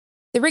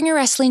The Ringer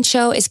Wrestling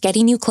Show is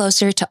getting you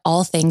closer to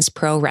all things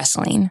pro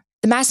wrestling.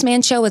 The Masked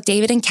Man Show with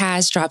David and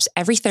Kaz drops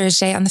every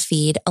Thursday on the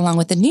feed, along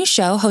with a new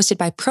show hosted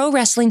by pro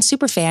wrestling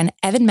superfan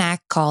Evan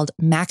Mack called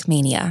Mac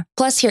Mania.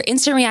 Plus, hear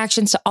instant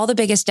reactions to all the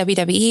biggest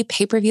WWE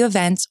pay-per-view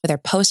events with our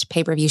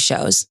post-pay-per-view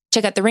shows.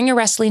 Check out The Ringer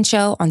Wrestling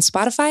Show on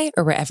Spotify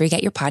or wherever you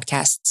get your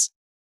podcasts.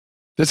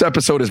 This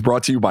episode is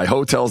brought to you by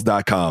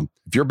Hotels.com.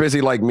 If you're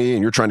busy like me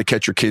and you're trying to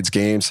catch your kids'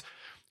 games,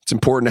 it's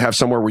important to have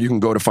somewhere where you can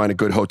go to find a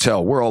good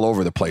hotel. We're all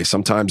over the place.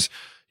 Sometimes,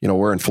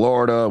 we're in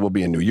Florida, we'll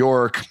be in New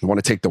York. You want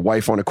to take the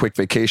wife on a quick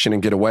vacation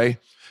and get away?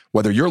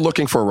 Whether you're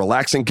looking for a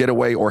relaxing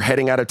getaway or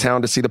heading out of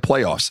town to see the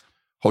playoffs,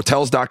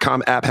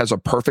 Hotels.com app has a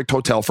perfect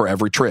hotel for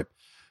every trip.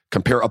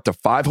 Compare up to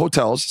 5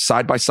 hotels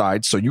side by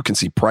side so you can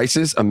see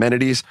prices,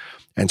 amenities,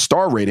 and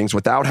star ratings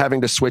without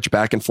having to switch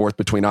back and forth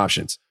between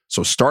options.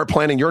 So start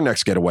planning your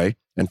next getaway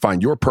and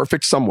find your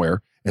perfect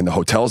somewhere in the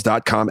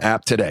Hotels.com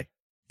app today.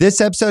 This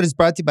episode is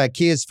brought to you by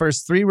Kia's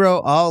first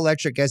 3-row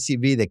all-electric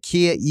SUV, the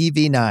Kia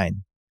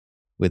EV9.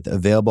 With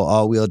available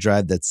all-wheel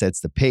drive that sets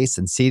the pace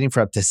and seating for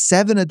up to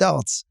 7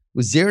 adults.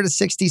 With 0 to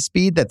 60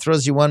 speed that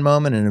throws you one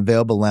moment and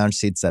available lounge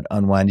seats that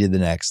unwind you the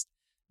next.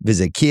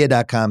 Visit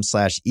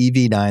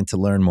kia.com/EV9 to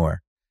learn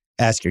more.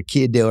 Ask your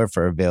Kia dealer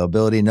for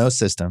availability. No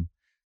system,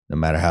 no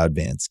matter how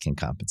advanced, can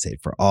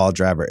compensate for all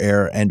driver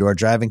error and or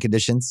driving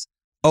conditions.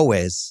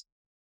 Always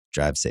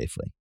drive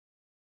safely.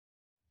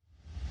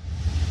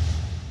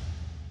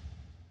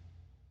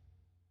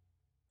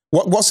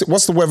 What's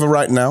the weather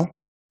right now?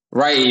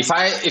 Right, if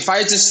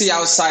I just see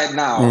outside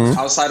now,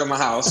 outside of my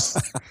house,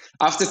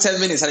 after 10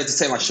 minutes, I need to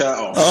take my shirt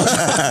off.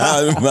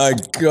 Oh my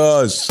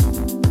gosh.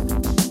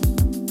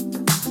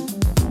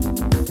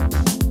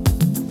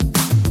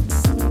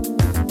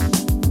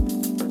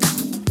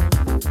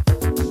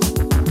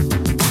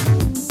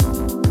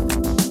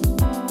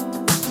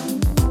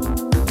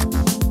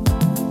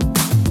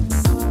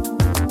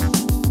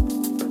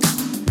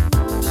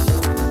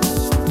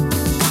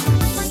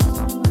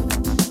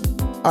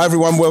 Hi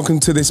everyone, welcome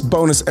to this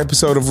bonus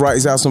episode of Right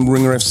Is Out on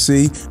Ringer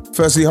FC.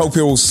 Firstly, hope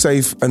you're all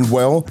safe and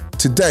well.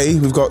 Today,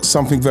 we've got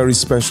something very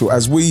special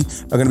as we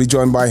are going to be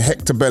joined by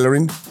Héctor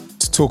Bellerín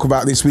to talk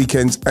about this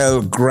weekend's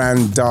El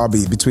Gran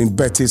derby between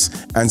Betis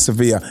and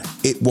Sevilla.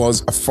 It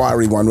was a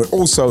fiery one. We're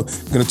also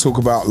going to talk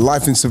about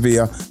life in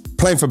Sevilla,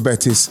 playing for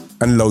Betis,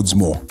 and loads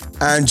more.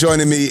 And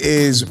joining me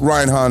is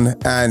Ryan Hunn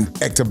and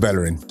Héctor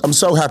Bellerín. I'm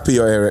so happy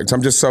you're here, Héctor.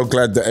 I'm just so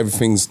glad that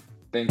everything's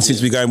seems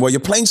to be going well. You're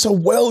playing so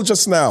well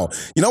just now.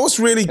 You know what's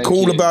really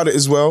cool about it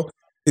as well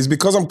is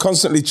because I'm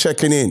constantly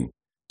checking in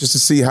just to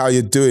see how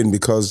you're doing,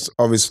 because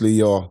obviously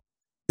you're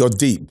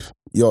deep.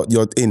 You're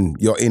in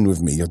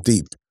with me. You're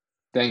deep.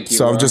 Thank you.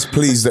 So I'm just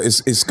pleased that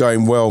it's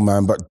going well,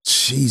 man. But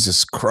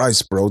Jesus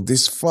Christ, bro,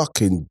 this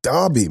fucking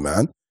derby,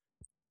 man.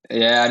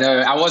 Yeah, I know.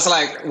 I was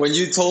like, when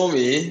you told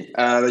me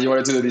that you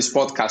wanted to do this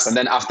podcast, and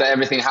then after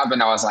everything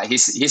happened, I was like,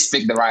 he's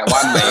picked the right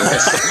one, man.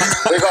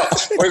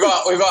 we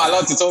got a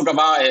lot to talk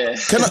about here.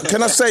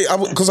 Can I say,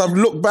 because I've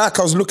looked back,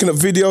 I was looking at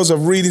videos,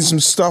 of reading some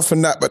stuff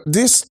and that, but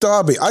this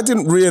derby, I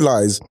didn't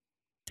realize,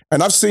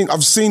 and I've seen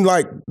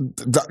like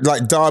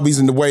derbies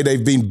and the way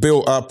they've been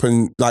built up,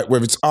 and like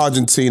whether it's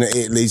Argentina,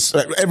 Italy,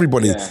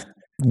 everybody. Yeah.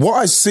 What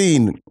I've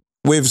seen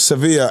with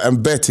Sevilla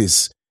and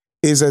Betis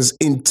is as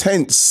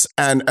intense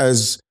and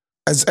as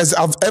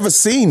I've ever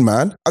seen,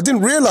 man. I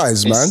didn't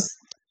realize, man.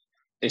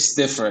 It's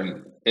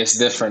different. It's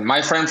different.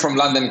 My friend from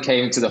London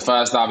came to the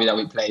first derby that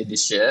we played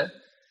this year,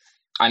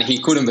 and he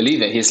couldn't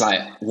believe it. He's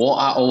like, what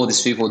are all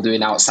these people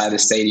doing outside the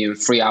stadium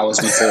 3 hours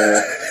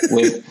before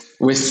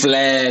with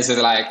flares?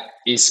 And like,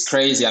 it's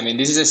crazy. I mean,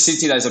 this is a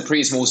city that is a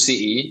pretty small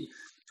city,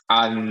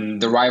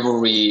 and the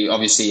rivalry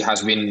obviously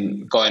has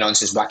been going on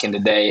since back in the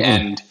day.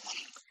 And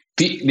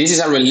this is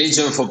a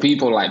religion for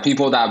people, like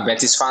people that are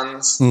Betis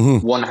fans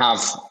won't have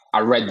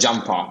a red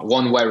jumper,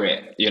 won't wear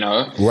it,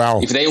 Wow.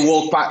 If they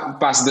walk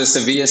past the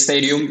Sevilla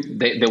stadium,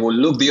 they will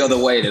look the other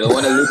way. They don't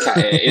want to look at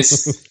it.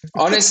 It's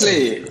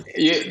honestly,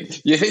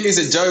 you think it's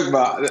a joke,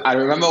 but I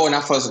remember when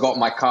I first got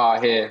my car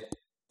here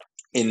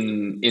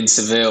in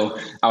Seville,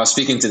 I was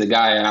speaking to the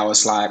guy and I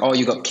was like, oh,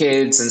 you got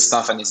kids and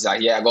stuff? And he's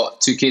like, yeah, I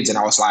got 2 kids. And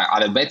I was like, are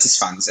they Betis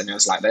fans? And he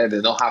was like, they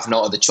don't have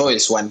no other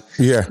choice. When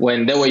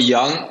they were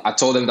young, I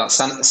told them that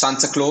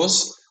Santa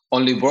Claus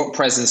only brought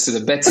presents to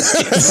the Betis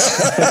kids.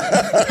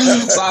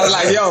 So I was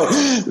like, yo,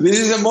 this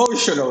is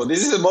emotional.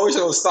 This is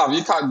emotional stuff.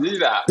 You can't do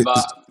that.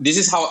 But this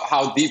is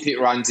how deep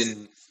it runs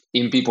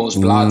in people's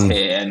blood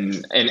here.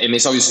 And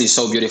it's obviously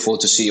so beautiful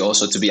to see,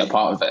 also to be a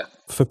part of it.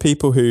 For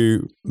people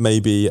who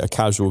maybe are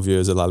casual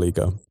viewers of La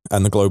Liga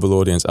and the global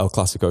audience, El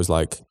Clasico is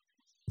like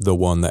the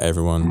one that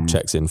everyone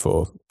checks in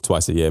for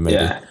twice a year, maybe.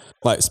 Yeah.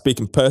 Like,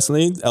 speaking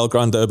personally, El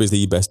Gran Derbi is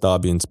the best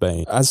derby in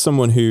Spain. As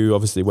someone who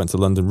obviously went to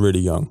London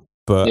really young,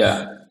 but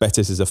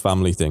Betis is a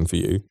family thing for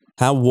you.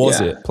 How was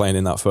it playing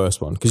in that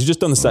first one? Because you just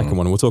done the second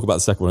one, and we'll talk about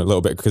the second one in a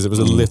little bit because it was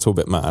a little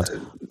bit mad.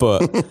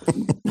 But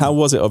how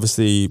was it,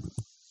 obviously,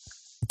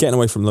 getting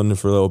away from London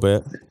for a little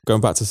bit,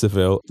 going back to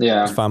Seville,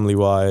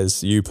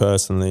 family-wise, you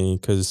personally,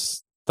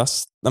 because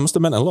that must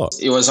have meant a lot.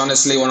 It was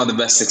honestly one of the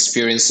best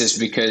experiences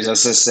because,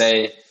 as I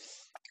say,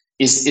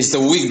 it's the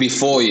week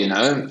before, you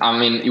know. I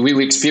mean,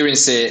 we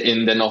experienced it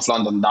in the North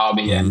London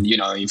derby, and you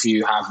know, if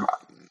you have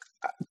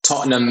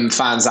Tottenham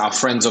fans that are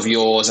friends of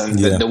yours, and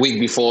the week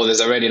before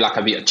there's already like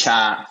a bit of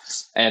chat,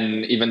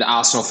 and even the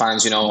Arsenal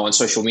fans, you know, on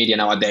social media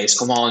nowadays,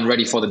 come on,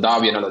 ready for the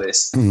derby and all of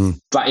this.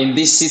 But in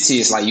this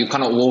city, it's like you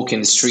cannot walk in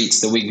the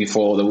streets the week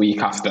before, the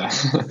week after,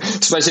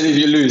 especially if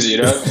you lose,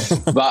 you know.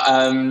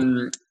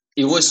 But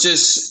it was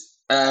just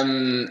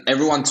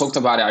everyone talked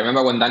about it. I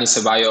remember when Dani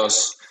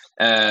Ceballos,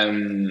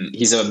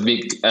 he's a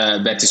big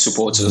Betis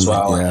supporter as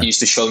well. He used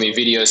to show me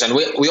videos, and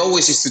we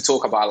always used to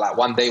talk about like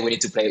one day we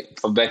need to play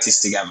for Betis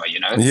together, you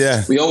know.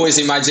 We always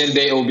imagined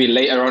it will be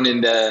later on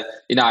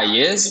in our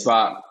years,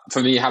 but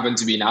for me it happened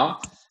to be now.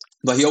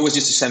 But he always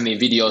used to send me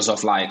videos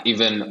of like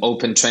even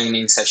open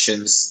training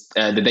sessions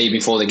the day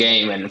before the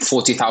game, and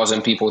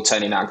 40,000 people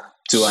turning up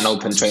to an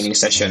open training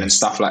session and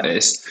stuff like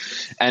this,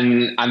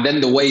 and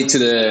then the way to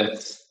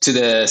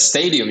the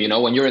stadium, you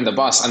know, when you're in the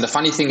bus. And the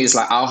funny thing is,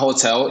 like, our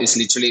hotel is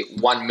literally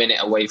 1 minute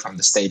away from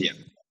the stadium.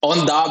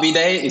 On derby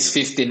day, it's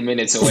 15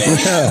 minutes away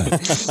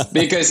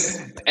because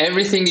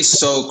everything is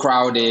so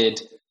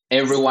crowded.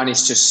 Everyone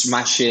is just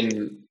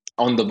smashing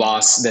on the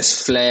bus.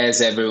 There's flares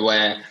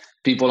everywhere.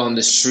 People on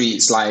the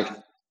streets. Like,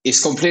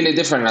 it's completely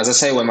different. As I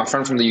say, when my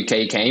friend from the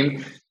UK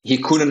came, he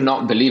couldn't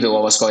not believe it,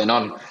 what was going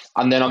on.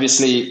 And then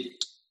obviously,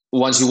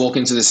 once you walk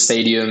into the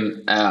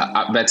stadium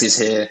at Betis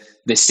here,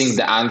 they sing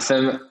the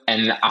anthem.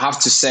 And I have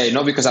to say,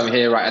 not because I'm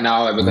here right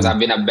now, because I've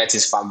been a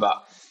Betis fan,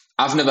 but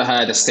I've never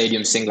heard a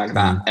stadium sing like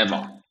that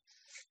ever.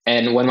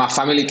 And when my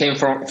family came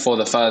for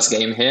the first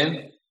game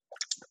here,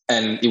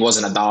 and it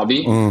wasn't a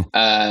derby,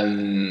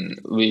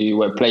 we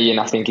were playing,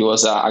 I think it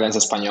was against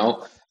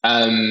Espanyol.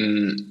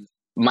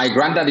 My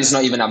granddad is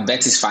not even a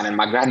Betis fan, and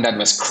my granddad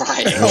was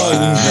crying.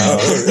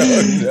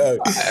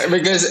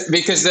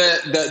 Because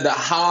the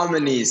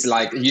harmonies,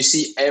 like you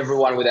see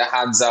everyone with their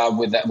hands up,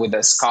 with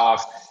their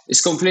scarf. It's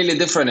completely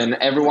different, and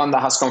everyone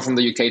that has come from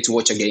the UK to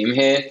watch a game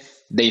here,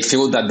 they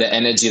feel that the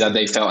energy that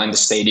they felt in the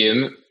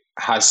stadium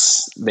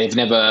they've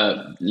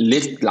never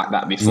lived like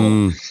that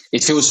before.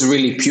 It feels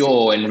really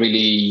pure and really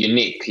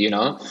unique, you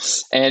know.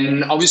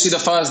 And obviously, the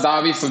first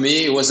derby for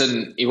me, it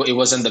wasn't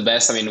the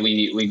best. I mean,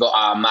 we got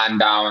our man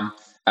down,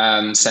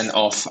 sent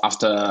off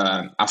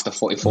after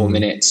 44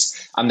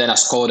 minutes, and then I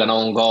scored an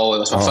own goal. It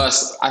was my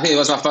first. I think it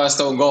was my first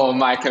own goal in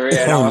my career,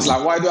 and I was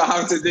like, why do I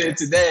have to do it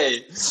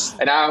today?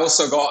 And I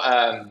also got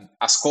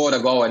I scored a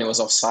goal and it was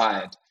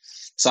offside.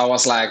 So I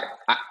was like,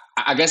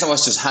 I guess I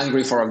was just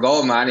hungry for a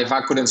goal, man. If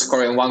I couldn't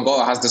score it in one goal,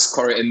 I had to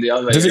score it in the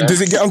other.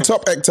 Does it get on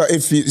top, Héctor?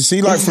 If you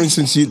see, like for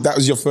instance, that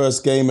was your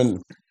first game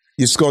and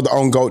you scored the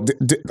own goal.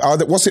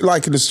 What's it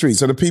like in the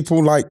streets? Are the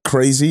people like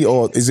crazy,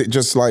 or is it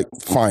just like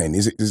fine?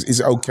 Is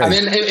it okay? I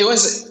mean, it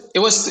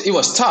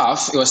was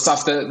tough. It was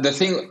tough. The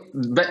thing,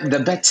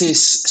 the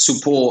Betis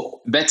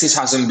support. Betis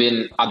hasn't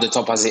been at the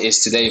top as it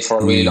is today for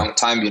a really long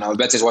time. You know,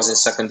 Betis was in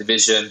second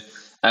division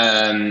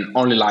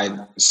only like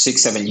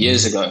 6-7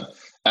 years ago.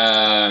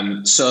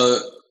 So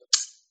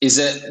is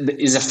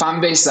a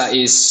fan base that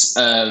is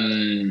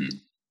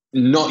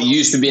not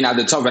used to being at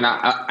the top, and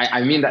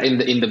I mean that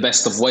in the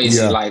best of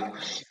ways. Like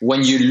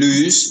when you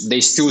lose,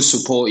 they still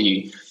support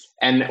you,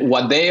 and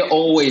what they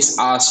always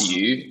ask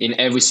you in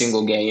every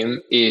single game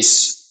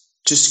is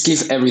just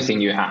give everything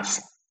you have.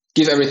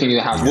 Give everything you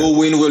have. We'll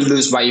win, we'll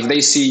lose, but if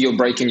they see you're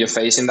breaking your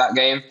face in that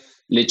game,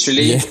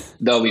 literally,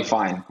 they'll be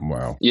fine.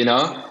 Wow. You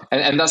know,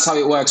 and that's how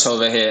it works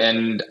over here.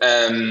 And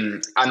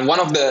one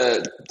of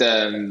the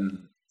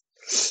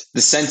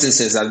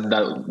sentences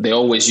that they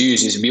always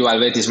use is "Viva el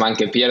Betis, man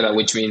que pierda,"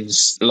 which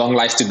means long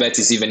life to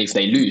Betis, even if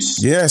they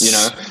lose. Yes. You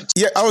know.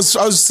 Yeah, I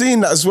was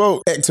seeing that as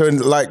well, Héctor,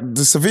 and like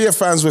the Sevilla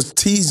fans were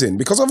teasing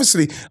because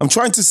obviously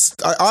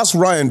I asked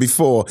Ryan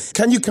before,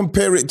 can you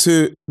compare it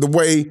to the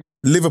way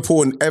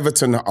Liverpool and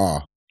Everton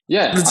are?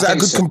 Yeah. Is that a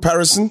good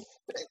comparison?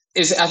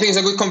 I think it's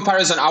a good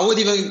comparison. I would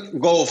even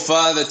go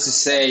further to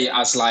say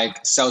as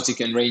like Celtic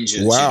and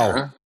Rangers. Wow. You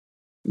know?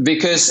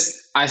 Because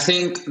I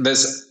think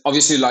there's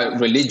obviously like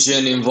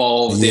religion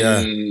involved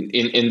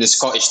in the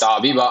Scottish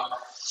derby, but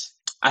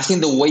I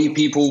think the way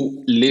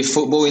people live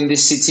football in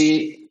this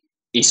city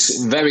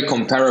is very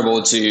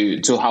comparable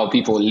to how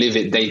people live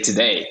it day to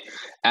day.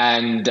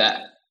 And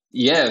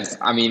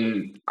I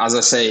mean, as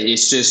I say,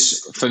 it's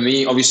just, for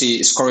me,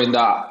 obviously scoring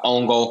that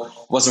own goal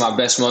wasn't my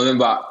best moment,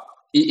 but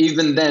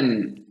even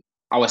then,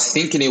 I was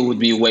thinking it would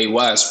be way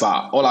worse,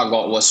 but all I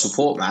got was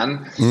support,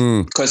 man.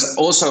 Because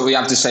also we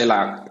have to say,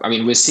 like, I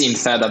mean, we're seeing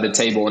third at the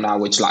table now,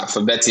 which, like,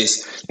 for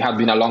Betis, it had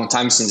been a long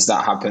time since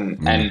that happened.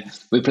 And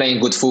we're playing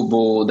good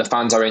football. The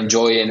fans are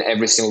enjoying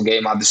every single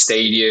game at the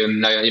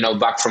stadium, you know,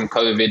 back from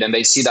COVID. And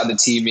they see that the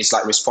team is,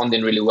 like,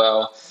 responding really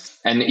well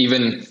and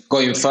even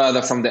going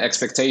further from the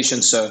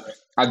expectations. So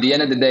at the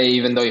end of the day,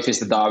 even though if it's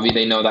the derby,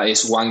 they know that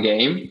it's one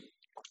game.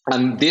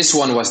 And this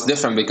one was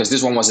different because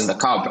this one was in the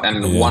cup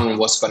and one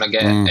was going to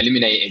get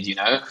eliminated, you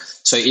know.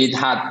 So it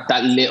had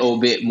that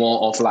little bit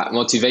more of like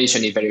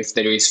motivation if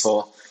there is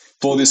for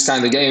this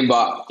kind of game.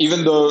 But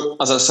even though,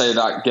 as I say,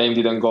 that game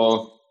didn't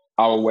go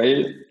our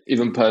way,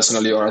 even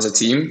personally or as a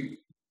team,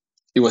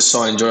 it was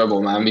so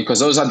enjoyable, man, because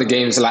those are the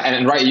games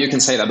and right, you can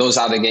say that those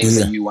are the games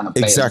that you want to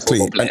play exactly.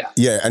 as a football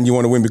player. And you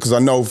want to win, because I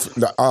know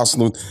that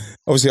Arsenal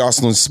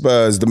and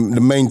Spurs, the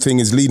main thing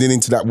is leading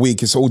into that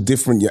week, it's all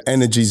different. Your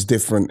energy is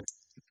different.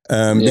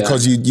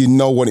 Because you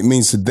know what it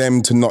means to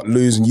them to not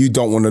lose, and you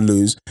don't want to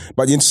lose.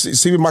 But you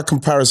see, with my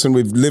comparison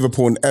with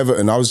Liverpool and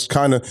Everton, I was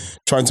kind of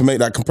trying to make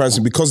that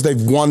comparison because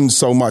they've won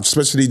so much,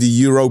 especially the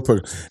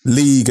Europa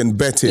League and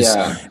Betis.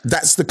 Yeah.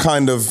 That's the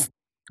kind of,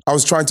 I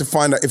was trying to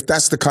find out if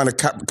that's the kind of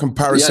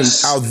comparison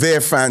how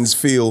their fans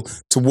feel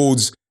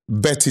towards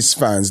Betis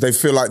fans. They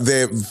feel like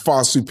they're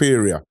far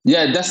superior.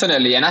 Yeah,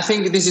 definitely. And I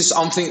think this is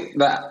something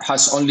that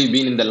has only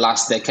been in the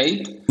last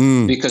decade,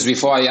 because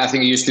before I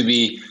think it used to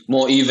be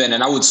more even.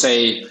 And I would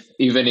say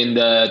even in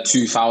the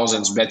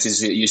 2000s,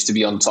 Betis used to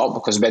be on top,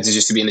 because Betis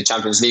used to be in the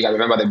Champions League. I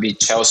remember they beat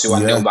Chelsea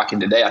 1-0 back in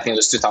the day. I think it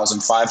was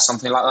 2005,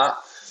 something like that.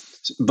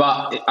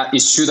 But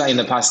it's true that in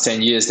the past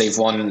 10 years, they've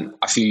won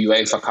a few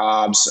UEFA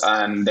Cups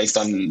and they've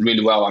done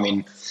really well. I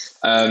mean,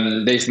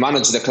 they've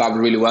managed the club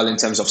really well in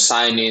terms of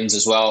signings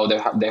as well. They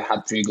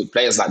had pretty good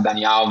players like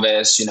Dani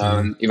Alves,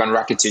 Ivan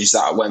Rakitic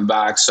that went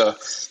back. So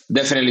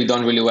definitely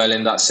done really well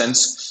in that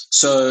sense.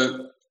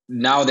 So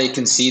now they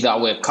can see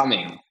that we're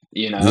coming,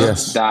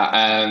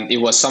 that it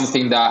was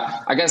something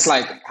that, I guess,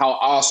 like how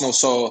Arsenal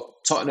saw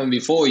Tottenham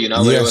before,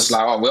 where it was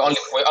like, we're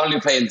only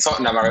playing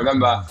Tottenham. I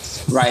remember,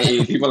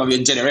 right, people of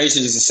your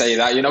generation used to say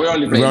that, we're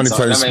only playing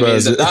Tottenham. Maybe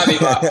it's a derby,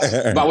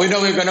 but we know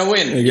we're going to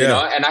win,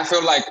 And I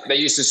feel like they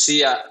used to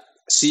see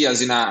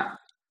us in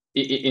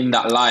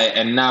that light,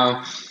 and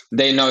now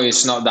they know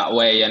it's not that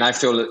way. And I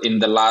feel in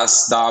the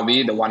last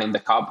derby, the one in the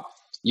cup,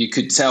 you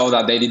could tell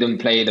that they didn't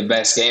play the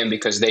best game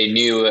because they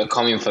knew we were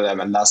coming for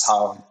them, and that's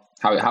how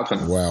it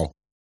happened. Wow.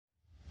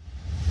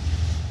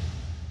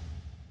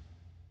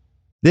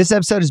 This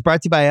episode is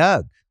brought to you by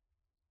UGG.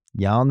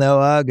 Y'all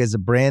know UGG is a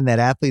brand that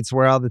athletes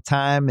wear all the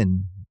time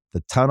in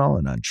the tunnel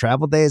and on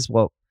travel days.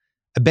 Well,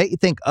 I bet you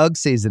think UGG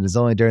season is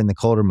only during the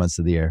colder months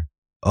of the year.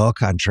 Au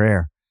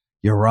contraire.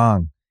 You're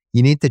wrong.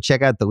 You need to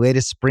check out the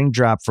latest spring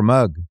drop from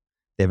UGG.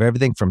 They have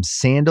everything from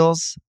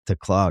sandals to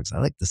clogs. I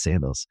like the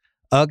sandals.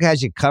 UGG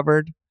has you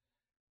covered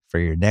for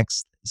your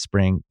next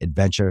spring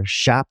adventure.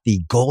 Shop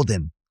the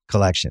Golden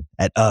Collection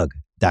at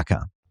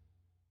UGG.com.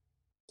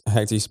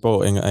 Hector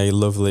sporting a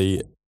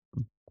lovely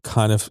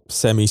kind of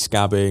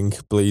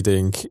semi-scabbing,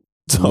 bleeding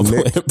top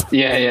lip.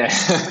 Yeah.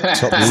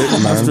 Top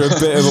lip, man. After a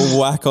bit of a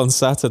whack on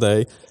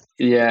Saturday.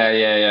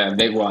 Yeah,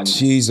 big one.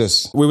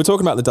 Jesus. We were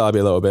talking about the derby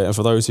a little bit, and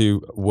for those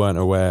who weren't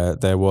aware,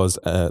 there was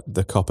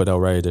the Copa del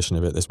Rey edition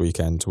of it this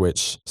weekend,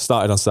 which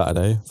started on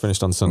Saturday,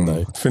 finished on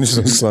Sunday. Finished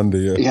on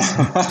Sunday, yeah.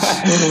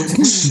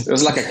 It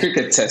was like a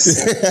cricket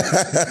test.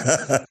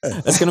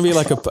 It's going to be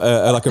like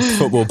a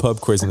football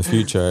pub quiz in the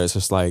future. It's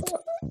just like,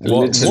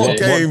 what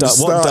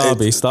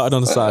derby started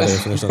on a Saturday,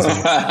 finished on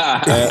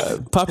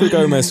Sunday? Papu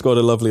Gomez scored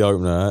a lovely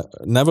opener.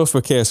 Nabil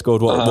Fekir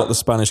scored what the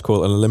Spanish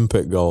call an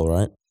Olympic goal,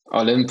 right?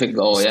 Olympic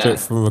goal, Straight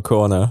from a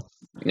corner.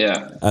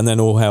 Yeah. And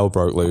then all hell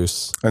broke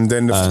loose. And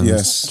then,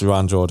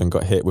 Duran Jordan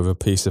got hit with a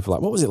piece of,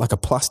 like, what was it, like a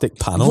plastic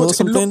panel or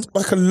something? It looked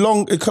like a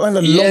long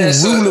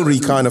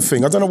rulery kind of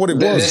thing. I don't know what it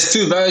was. There's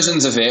two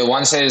versions of it.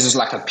 One says it's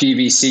like a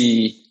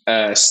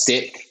PVC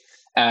stick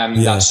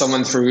that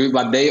someone threw,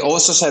 but they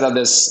also say that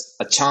there's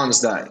a chance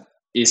that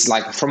it's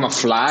like from a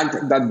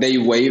flag that they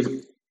wave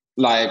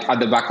like at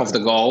the back of the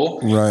goal,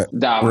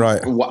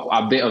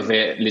 a bit of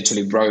it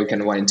literally broke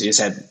and went into his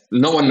head.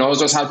 No one knows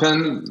what's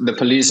happened. The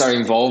police are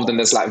involved, and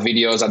there's like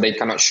videos that they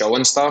cannot show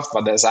and stuff,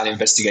 but there's an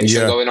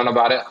investigation going on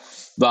about it.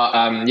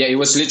 But it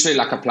was literally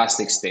like a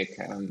plastic stick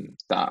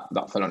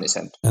that fell on his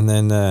head. And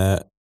then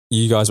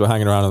you guys were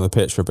hanging around on the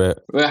pitch for a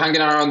bit. We were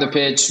hanging around the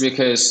pitch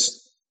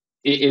because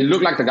it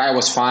looked like the guy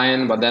was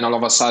fine, but then all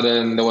of a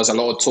sudden there was a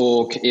lot of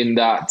talk in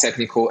that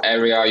technical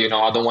area.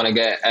 I don't want to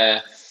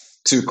get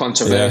too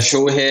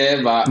controversial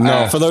here, but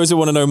for those who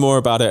want to know more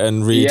about it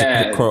and read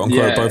quote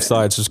unquote both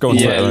sides, just go on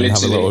Twitter and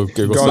have a little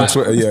Google. Go on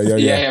Twitter,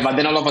 yeah. But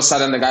then all of a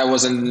sudden the guy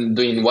wasn't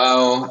doing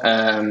well,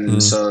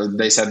 so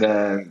they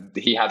said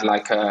he had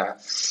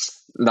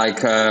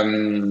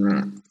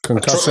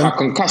concussion. A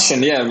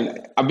concussion,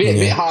 a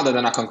bit harder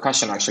than a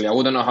concussion actually. I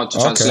wouldn't know how to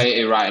translate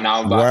it right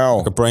now, but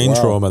like a brain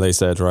trauma, they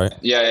said, right?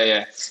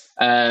 Yeah.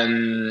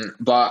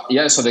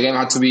 So the game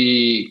had to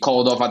be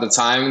called off at the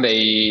time.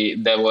 They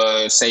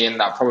were saying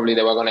that probably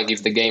they were going to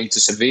give the game to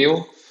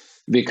Seville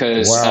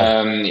because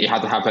it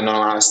had to happen on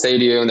our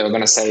stadium. They were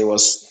going to say it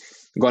was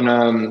going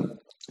to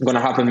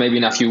happen maybe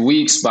in a few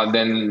weeks, but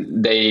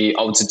then they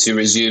opted to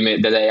resume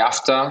it the day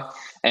after.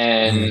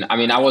 And I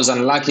mean, I was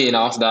unlucky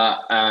enough that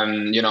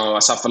I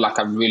suffered like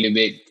a really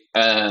big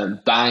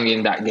bang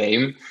in that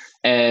game.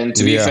 And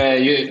to be fair,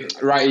 you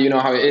know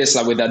how it is,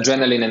 like with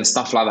adrenaline and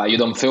stuff like that, you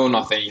don't feel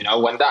nothing,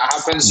 when that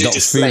happens, you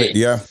just play.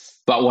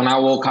 It, But when I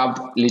woke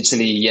up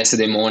literally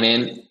yesterday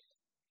morning,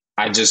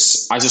 I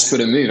just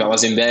couldn't move. I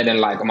was in bed and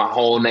like my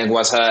whole neck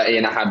was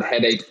hurting. I had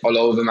headache all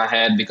over my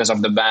head because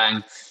of the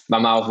bang. My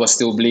mouth was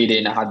still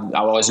bleeding. I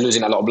was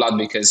losing a lot of blood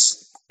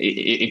because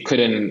I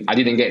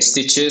didn't get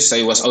stitches. So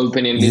it was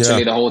opening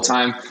literally the whole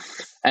time.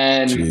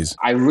 And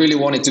I really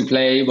wanted to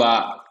play,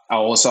 but I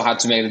also had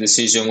to make the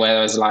decision where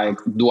I was like,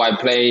 do I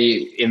play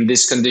in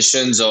these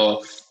conditions,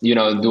 or,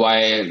 do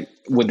I,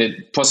 with the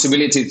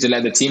possibility to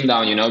let the team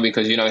down,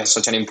 because, it's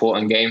such an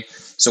important game.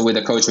 So with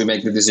the coach, we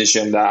make the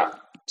decision that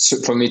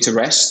for me to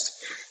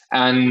rest.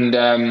 And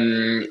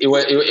it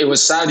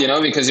was sad,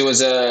 because it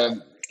was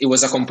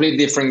a complete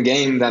different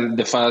game than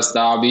the first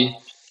derby.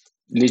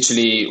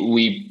 Literally,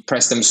 we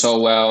pressed them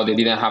so well. They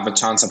didn't have a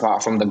chance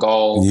apart from the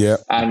goal. Yeah.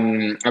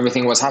 And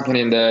everything was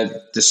happening.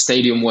 The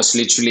stadium was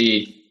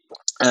literally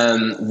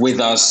with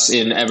us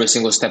in every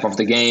single step of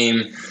the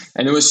game.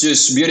 And it was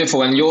just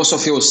beautiful. And you also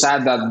feel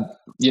sad that,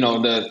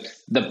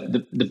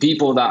 the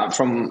people that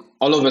from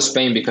all over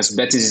Spain, because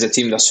Betis is a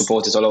team that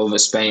supporters all over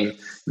Spain,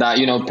 that,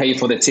 pay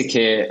for the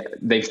ticket,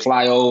 they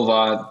fly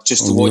over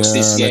just to watch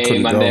this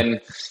game. And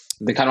then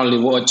they can only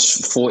watch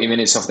 40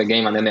 minutes of the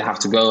game, and then they have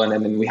to go, and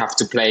then we have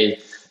to play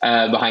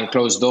behind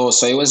closed doors.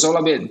 So it was all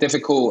a bit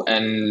difficult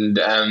and,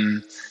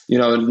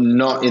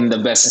 not in the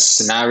best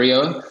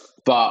scenario.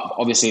 But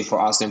obviously for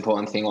us, the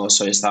important thing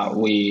also is that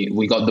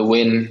we got the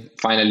win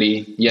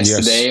finally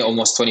yesterday,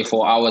 almost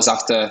 24 hours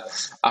after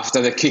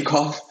the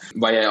kickoff.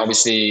 But yeah,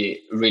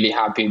 obviously really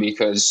happy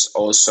because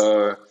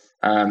also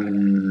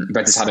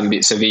Betis hadn't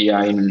beat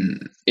Sevilla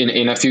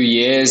in a few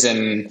years,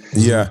 and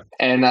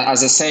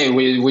as I say,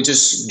 we're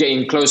just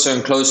getting closer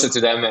and closer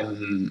to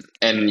them,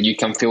 and you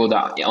can feel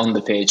that on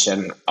the pitch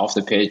and off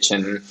the pitch,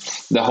 and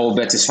the whole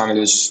Betis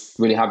family was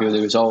really happy with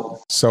the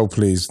result. So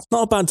pleased.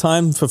 Not a bad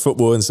time for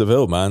football in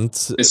Seville, man.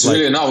 It's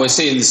really not. We're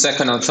seeing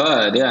second and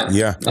third. I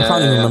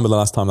can't even remember the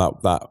last time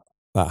that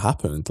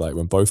happened. Like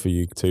when both of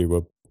you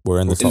two were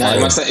in the top. No,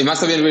 it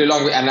must have been really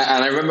long. And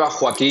I remember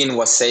Joaquin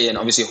was saying,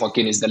 obviously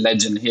Joaquin is the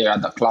legend here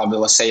at the club. He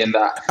was saying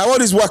that. How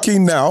old is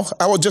Joaquin now?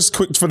 Just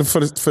quick for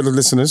the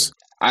listeners.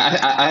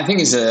 I think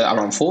he's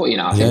around 40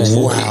 now.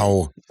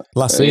 Wow.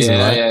 Last season,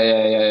 right?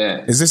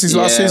 Yeah. Is this his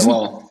last season?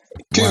 Well,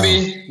 could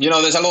be.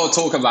 There's a lot of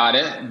talk about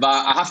it. But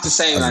I have to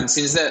say, man,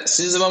 since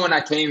the moment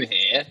I came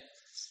here,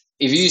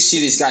 if you see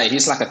this guy,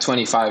 he's like a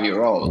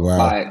 25-year-old. Wow.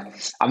 Like,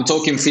 I'm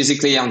talking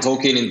physically, I'm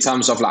talking in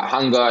terms of like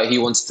hunger. He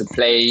wants to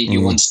play. He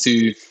wants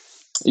to,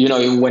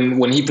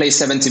 when he plays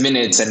 70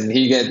 minutes and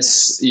he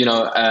gets,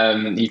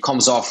 he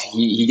comes off,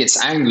 he gets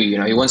angry,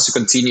 he wants to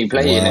continue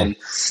playing. Wow. And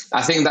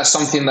I think that's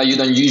something that you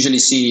don't usually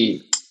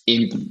see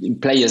in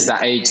players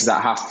that age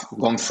that have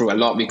gone through a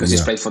lot, because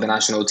he's played for the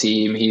national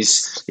team.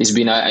 He's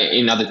been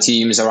in other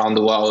teams around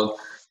the world.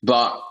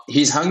 But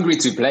he's hungry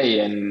to play,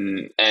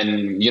 and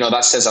that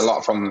says a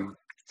lot from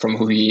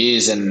who he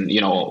is, and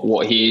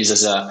what he is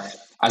as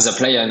a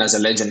player and as a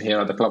legend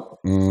here at the club.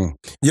 I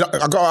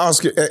got to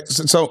ask you.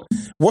 So,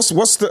 what's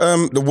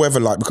the weather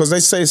like? Because they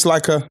say it's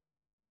like a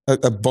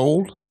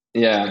bowl.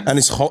 Yeah, and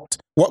it's hot.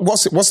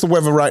 What's the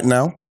weather right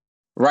now?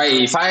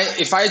 Right.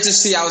 If I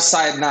just see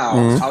outside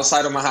now,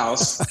 outside of my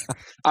house,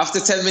 after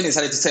 10 minutes,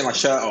 I need to take my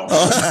shirt off.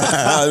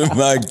 Oh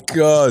my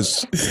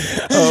gosh.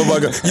 Oh my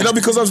God.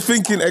 Because I was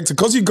thinking, Héctor,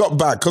 because you got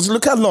back, because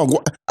look how long.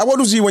 What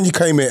was you when you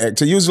came here,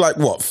 Héctor? You was like,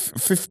 what,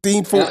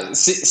 15, 14?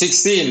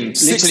 16.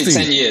 Literally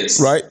 10 years.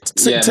 Right?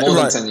 More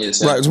than 10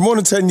 years. Yeah. Right, it was more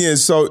than 10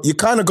 years. So you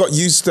kind of got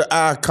used to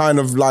our kind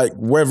of like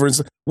weather. And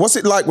stuff. What's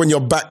it like when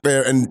you're back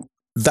there and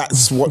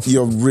that's what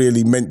you're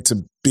really meant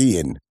to be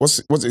in? What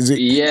is it?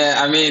 Yeah,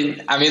 I mean,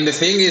 the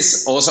thing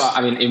is also,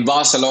 in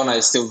Barcelona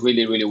it's still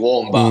really, really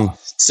warm, but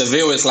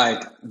Seville is like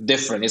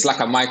different. It's like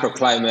a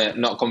microclimate,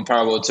 not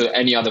comparable to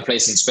any other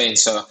place in Spain.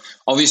 So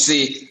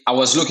obviously, I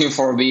was looking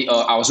forward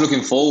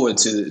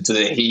to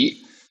the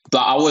heat, but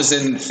I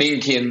wasn't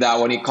thinking that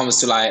when it comes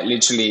to like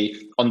literally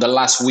on the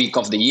last week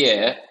of the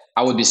year,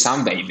 I would be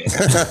sunbathing.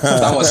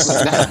 that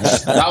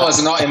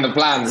was not in the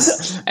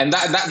plans, and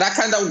that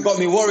kind of got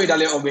me worried a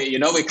little bit,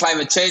 with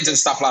climate change and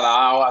stuff like that.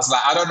 I was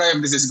like, I don't know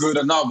if this is good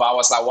or not, but I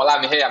was like, well,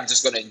 I'm here, I'm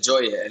just going to enjoy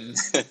it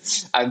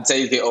and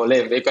take it all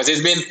in, because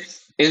it's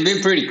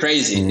been pretty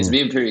crazy. It's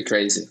been pretty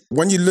crazy.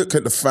 When you look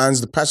at the fans,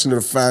 the passion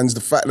of the fans,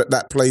 the fact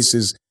that place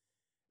is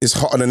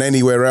hotter than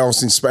anywhere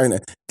else in Spain,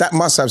 that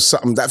must have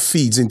something that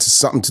feeds into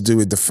something to do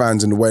with the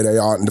fans and the way they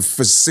are and the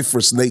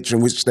vociferous nature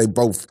in which they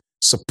both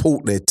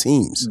support their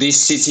teams. This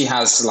city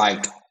has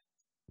like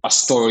a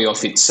story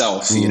of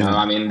itself,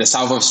 the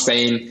south of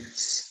Spain,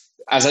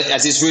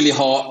 as it's really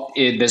hot,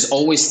 there's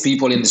always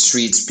people in the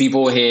streets.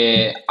 People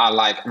here are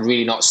like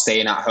really not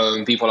staying at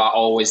home. People are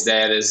always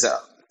there. There's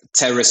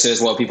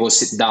terraces where people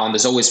sit down.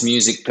 There's always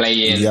music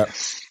playing. Yep.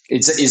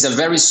 It's a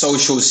very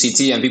social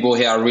city, and people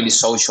here are really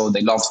social.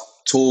 They love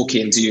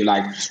talking to you.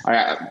 Like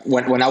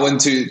when I went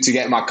to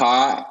get my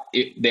car,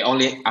 I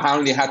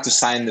only had to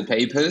sign the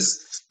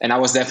papers. And I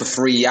was there for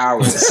 3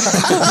 hours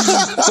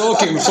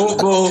talking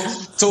football,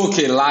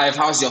 talking life.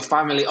 How's your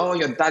family? Oh,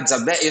 your dad's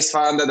a Betis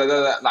fan. Da, da,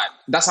 da, da. Like,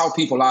 that's how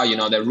people are,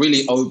 They're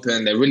really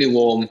open. They're really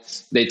warm.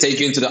 They take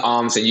you into the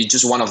arms, and you're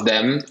just one of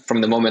them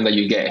from the moment that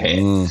you get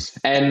here.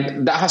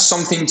 And that has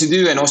something to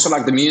do. And also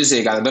like the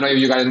music. I don't know if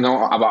you guys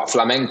know about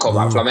flamenco.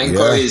 But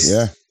flamenco is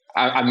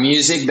a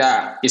music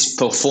that is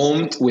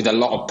performed with a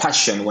lot of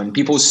passion. When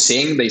people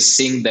sing, they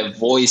sing their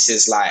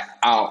voices like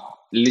out,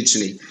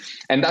 literally.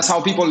 And that's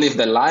how people live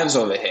their lives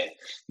over here.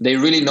 They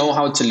really know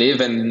how to live,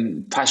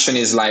 and passion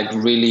is like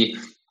really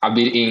a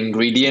big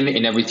ingredient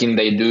in everything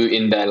they do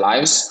in their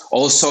lives.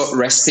 Also,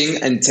 resting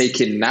and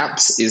taking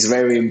naps is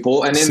very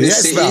important in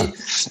this city.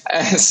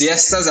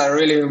 Siestas are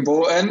really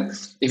important.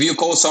 If you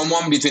call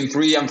someone between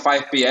 3 and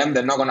 5 p.m.,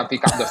 they're not going to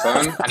pick up the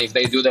phone. And if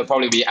they do, they'll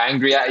probably be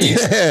angry at you.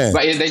 Yeah.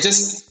 But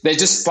they're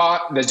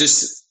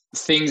just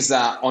things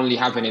that only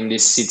happen in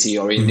this city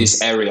or in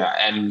this area.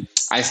 And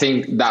I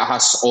think that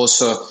has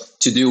also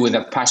to do with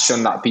the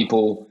passion that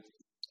people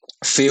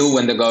feel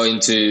when they go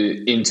into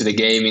the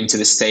game, into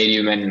the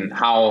stadium, and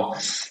how,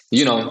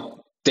 you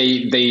know,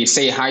 they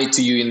say hi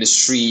to you in the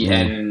street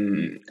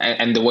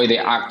and the way they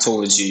act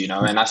towards you, you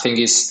know. And I think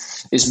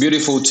it's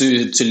beautiful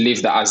to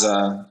live that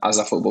as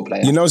a football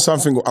player. You know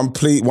something, I'm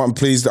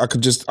pleased I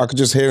could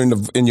just hear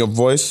in your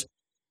voice.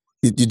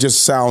 You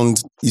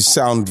sound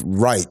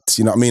right.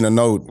 You know what I mean? I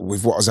know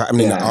with what was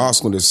happening at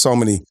Arsenal, there's so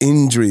many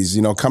injuries,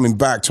 you know, coming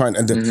back,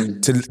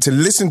 to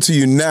listen to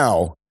you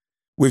now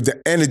with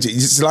the energy,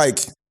 it's like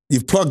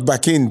you've plugged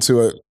back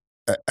into a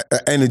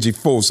energy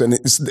force, and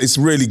it's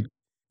really,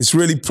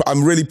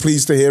 I'm really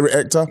pleased to hear it,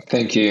 Héctor.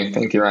 Thank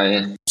you,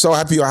 Ryan. So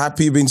happy you're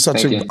happy. You've been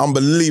such an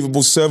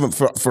unbelievable servant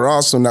for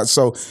us, and that.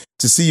 So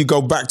to see you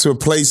go back to a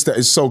place that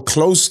is so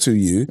close to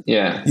you,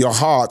 your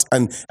heart,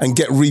 and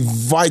get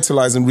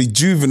revitalized and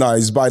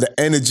rejuvenized by the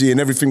energy and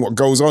everything what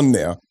goes on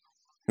there.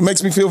 It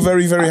makes me feel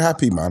very, very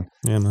happy, man.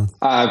 Yeah, man.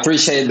 I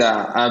appreciate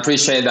that.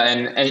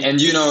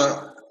 And you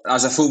know,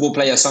 as a football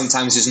player,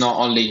 sometimes it's not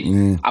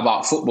only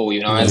about football,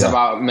 you know, it's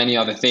about many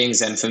other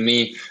things. And for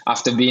me,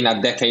 after being a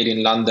decade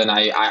in London,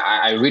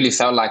 I really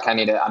felt like I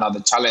needed another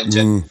challenge.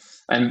 And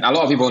a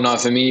lot of people know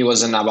for me, it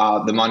wasn't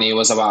about the money. It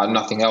was about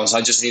nothing else. I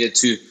just needed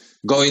to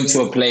go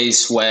into a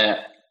place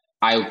where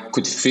I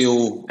could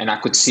feel and I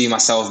could see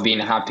myself being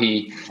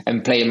happy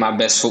and playing my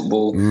best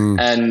football.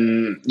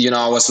 And, you know,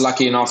 I was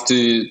lucky enough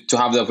to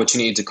have the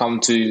opportunity to come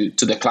to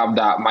the club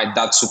that my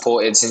dad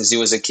supported since he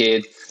was a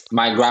kid.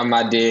 My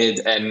grandma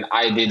did, and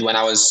I did when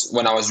I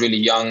was really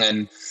young.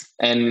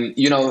 And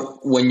you know,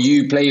 when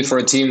you play for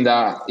a team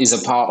that is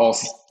a part of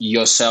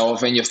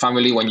yourself and your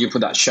family, when you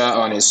put that shirt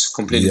on, it's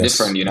completely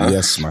different, you know.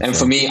 Yes, my friend.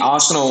 For me,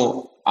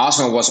 Arsenal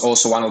was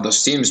also one of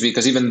those teams,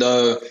 because even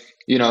though,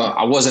 you know,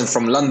 I wasn't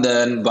from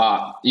London,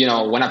 but, you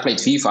know, when I played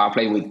FIFA, I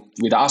played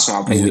with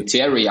Arsenal, I played with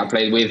Thierry, I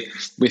played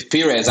with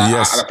Pires,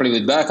 I played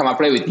with Bergkamp, I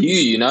played with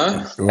you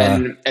know,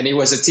 and it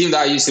was a team that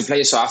I used to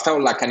play. So I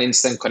felt like an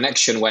instant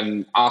connection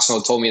when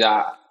Arsenal told me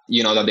that,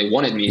 you know, that they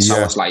wanted me. So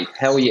I was like,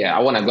 hell yeah, I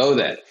want to go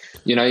there.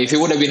 You know, if it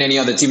would have been any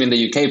other team in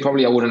the UK,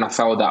 probably I wouldn't have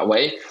felt that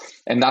way.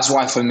 And that's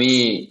why for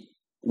me,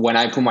 when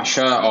I put my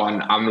shirt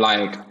on, I'm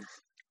like,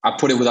 I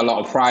put it with a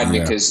lot of pride,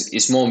 because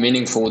it's more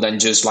meaningful than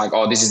just like,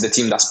 oh, this is the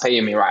team that's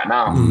paying me right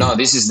now. No,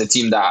 this is the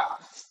team that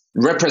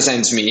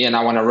represents me, and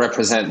I want to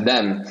represent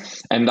them.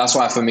 And that's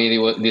why for me,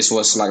 this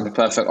was like the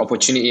perfect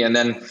opportunity. And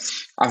then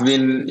I've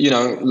been, you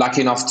know,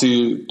 lucky enough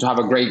to have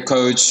a great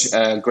coach,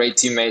 great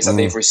teammates, that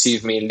they've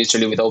received me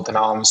literally with open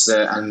arms.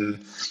 And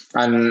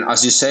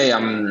as you say,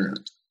 I'm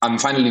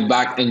finally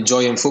back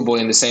enjoying football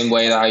in the same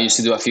way that I used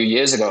to do a few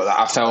years ago, that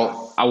I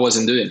felt I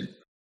wasn't doing.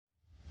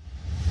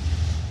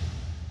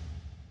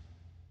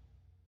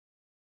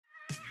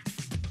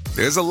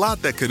 There's a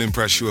lot that could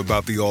impress you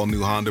about the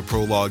all-new Honda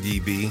Prologue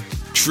EV.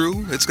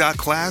 True, it's got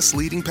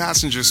class-leading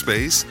passenger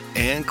space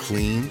and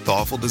clean,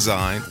 thoughtful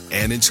design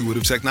and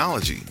intuitive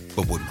technology.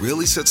 But what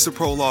really sets the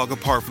Prologue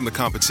apart from the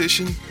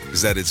competition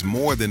is that it's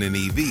more than an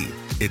EV.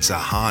 It's a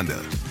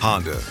Honda.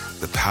 Honda,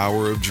 the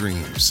power of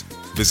dreams.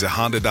 Visit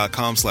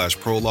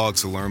honda.com/prologue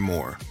to learn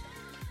more.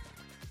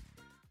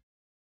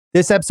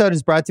 This episode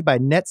is brought to you by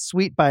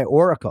NetSuite by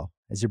Oracle.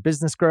 As your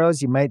business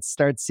grows, you might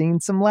start seeing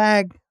some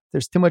lag.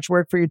 There's too much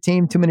work for your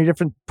team, too many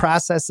different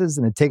processes,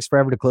 and it takes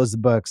forever to close the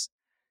books.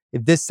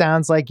 If this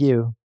sounds like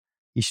you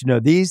should know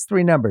these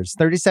three numbers: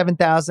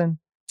 37,000,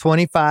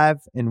 25,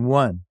 and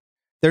 1.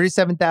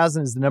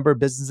 37,000 is the number of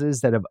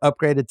businesses that have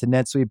upgraded to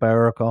NetSuite by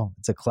Oracle.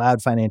 It's a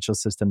cloud financial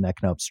system that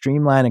can help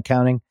streamline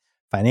accounting,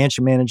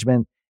 financial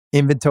management,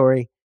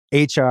 inventory,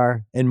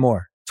 HR, and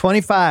more.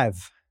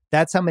 25,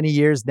 that's how many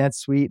years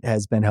NetSuite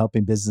has been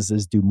helping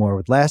businesses do more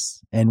with less.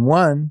 And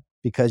 1,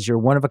 because your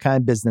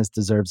one-of-a-kind business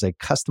deserves a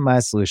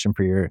customized solution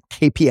for your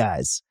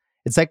KPIs.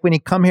 It's like when you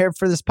come here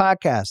for this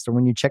podcast, or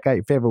when you check out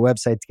your favorite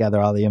website to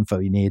gather all the info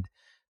you need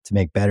to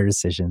make better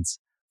decisions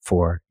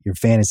for your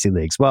fantasy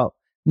leagues. Well,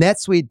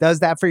 NetSuite does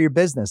that for your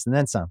business and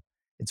then some.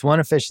 It's one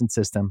efficient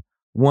system,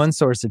 one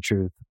source of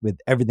truth with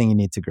everything you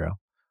need to grow.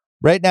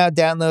 Right now,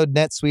 download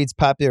NetSuite's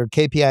popular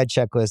KPI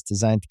checklist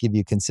designed to give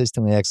you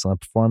consistently excellent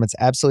performance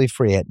absolutely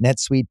free at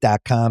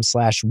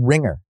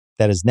netsuite.com/ringer.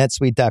 That is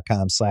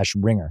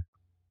netsuite.com/ringer.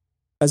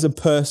 As a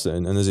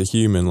person and as a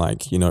human,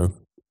 like, you know,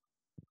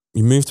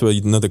 you moved to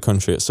another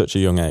country at such a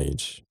young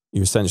age.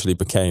 You essentially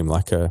became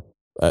like a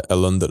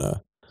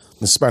Londoner.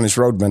 The Spanish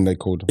roadmen, they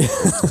called him.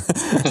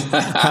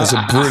 That's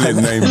a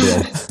brilliant name,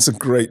 bro. It's a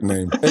great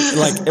name.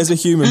 Like, as a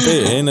human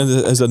being,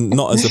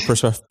 not as a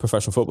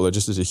professional footballer,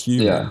 just as a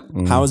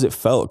human, how has it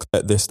felt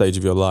at this stage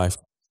of your life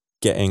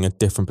getting a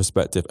different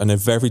perspective and a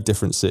very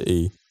different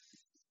city,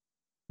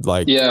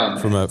 like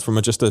from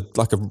a just a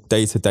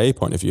day-to-day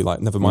point of view,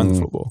 like never mind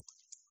the football.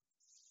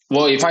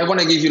 Well, if I want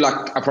to give you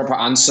like a proper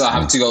answer, I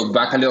have to go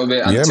back a little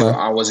bit until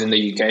I was in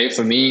the UK.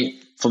 For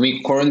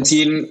me,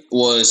 quarantine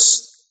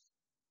was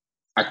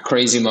a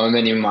crazy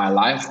moment in my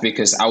life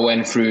because I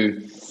went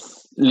through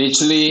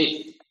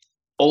literally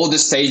all the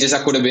stages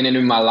I could have been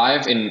in my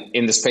life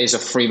in the space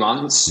of 3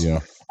 months.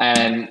 Yeah.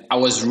 And I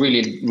was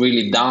really,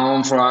 really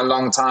down for a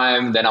long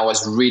time. Then I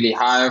was really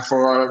high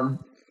for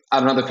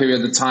another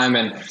period of time.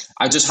 And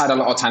I just had a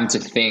lot of time to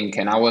think.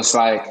 And I was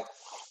like,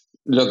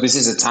 look, this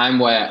is a time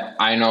where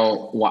I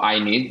know what I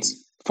need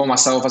for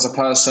myself as a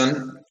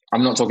person.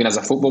 I'm not talking as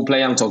a football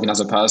player, I'm talking as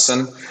a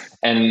person,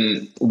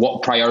 and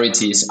what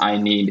priorities I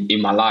need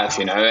in my life,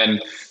 you know,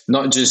 and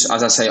not just,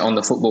 as I say, on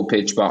the football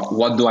pitch, but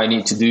what do I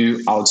need to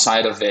do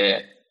outside of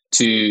it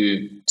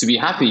to be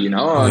happy, you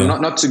know, or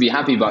not to be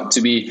happy, but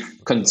to be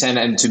content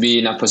and to be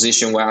in a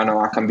position where I know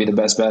I can be the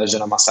best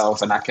version of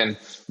myself and I can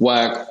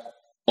work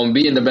on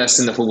being the best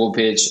in the football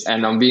pitch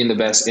and on being the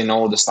best in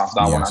all the stuff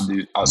that I want to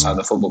do outside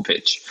the football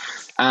pitch.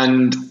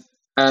 And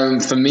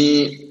for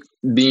me,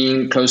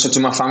 being closer to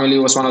my family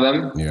was one of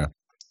them.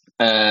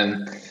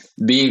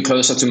 Being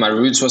closer to my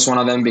roots was one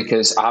of them,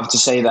 because I have to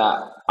say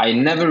that I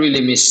never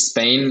really missed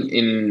Spain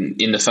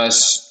in the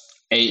first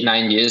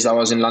 8-9 years that I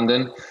was in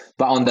London.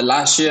 But on the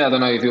last year, I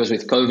don't know if it was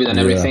with COVID and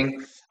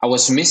everything, I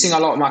was missing a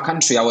lot of my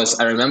country. I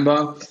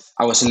remember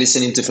I was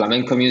listening to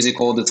flamenco music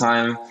all the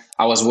time.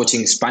 I was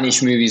watching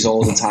Spanish movies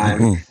all the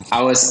time.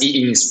 I was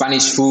eating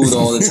Spanish food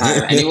all the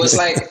time. And it was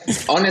like,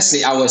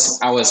 honestly, I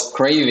was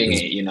craving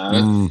it, you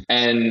know.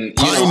 And, you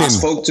know, I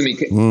spoke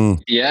to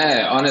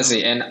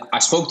honestly. And I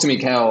spoke to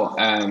Mikel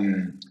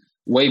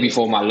way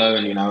before my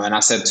loan, you know, and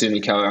I said to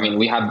Mikel, I mean,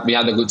 we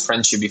had a good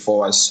friendship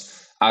before as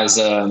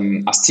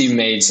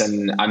teammates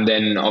and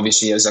then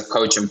obviously as a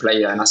coach and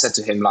player. And I said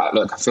to him, like,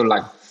 look, I feel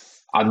like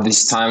at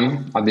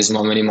this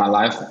moment in my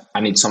life,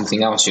 I need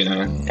something else, you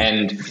know,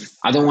 and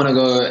I don't want to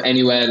go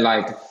anywhere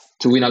like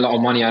to win a lot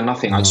of money or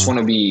nothing. I just want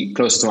to be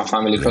closer to my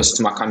family, closer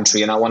to my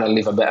country, and I want to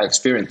live a better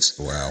experience.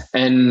 Wow.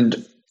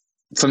 And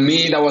for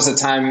me, that was the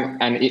time,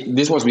 and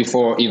this was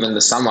before even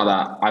the summer,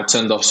 that I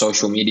turned off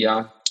social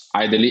media.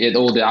 I deleted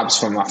all the apps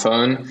from my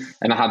phone,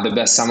 and I had the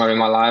best summer in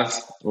my life.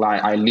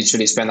 Like, I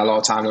literally spent a lot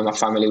of time with my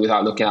family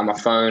without looking at my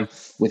phone,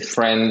 with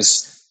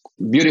friends,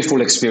 beautiful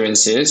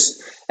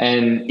experiences.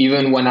 And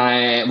even when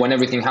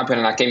everything happened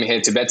and I came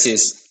here to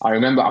Betis, I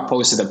remember I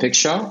posted a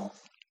picture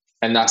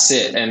and that's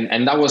it.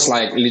 And that was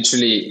like,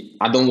 literally,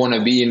 I don't want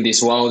to be in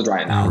this world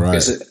right now. Right.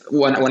 Because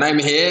when I'm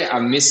here,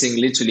 I'm missing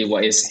literally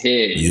what is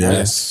here.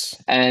 Yes.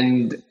 You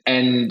know?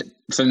 And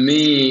for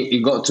me,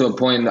 it got to a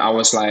point that I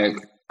was like,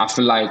 I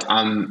feel like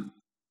I'm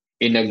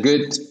in a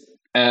good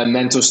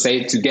mental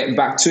state to get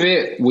back to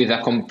it with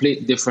a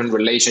complete different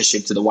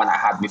relationship to the one I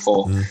had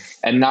before.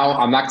 And now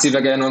I'm active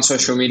again on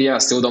social media. I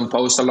still don't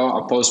post a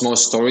lot. I post more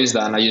stories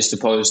than I used to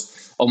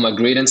post on my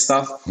grid and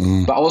stuff.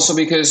 But also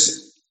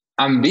because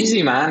I'm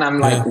busy, man. I'm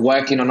like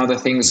working on other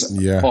things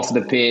off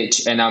the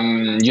pitch, and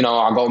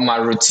I got my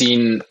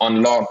routine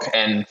on lock,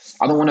 and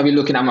I don't want to be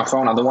looking at my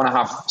phone. I don't want to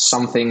have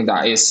something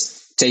that is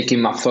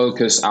taking my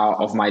focus out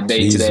of my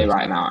day-to-day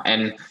right now.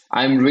 And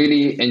I'm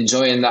really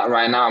enjoying that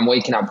right now. I'm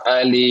waking up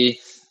early.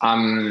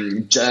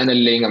 I'm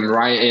journaling. I'm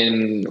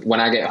writing. When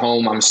I get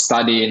home, I'm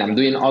studying. I'm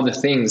doing other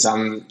things.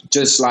 I'm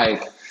just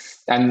like,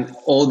 and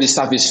all this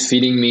stuff is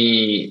feeding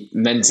me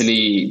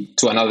mentally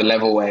to another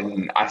level.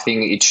 And I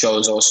think it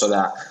shows also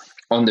that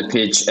on the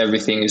pitch,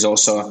 everything is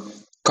also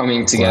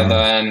coming together.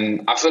 Wow.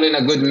 And I feel in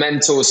a good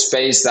mental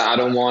space that I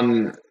don't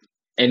want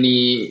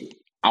any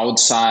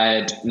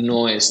outside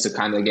noise to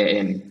kind of get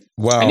in.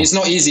 Wow. And it's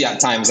not easy at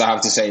times, I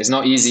have to say. It's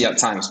not easy at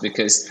times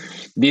because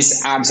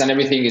these apps and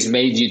everything is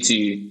made you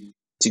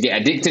to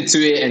get addicted to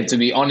it and to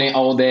be on it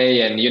all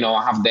day. And, you know,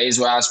 I have days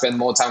where I spend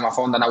more time on my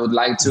phone than I would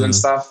like to and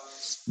stuff.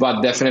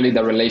 But definitely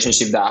the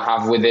relationship that I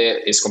have with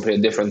it is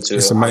completely different to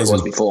how it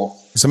was before.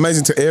 It's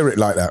amazing to hear it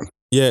like that.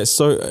 Yeah,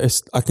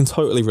 I can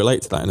totally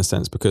relate to that in a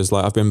sense, because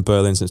like I've been in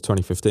Berlin since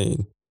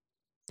 2015.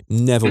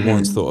 Never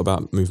once thought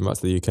about moving back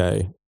to the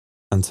UK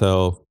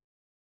until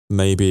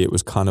maybe it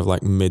was kind of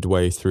like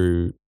midway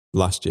through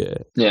last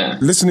year. Yeah.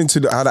 Listening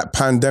to how that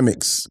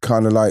pandemic's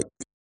kind of like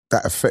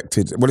that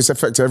affected, well, it's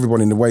affected everyone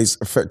in the way it's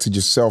affected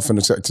yourself and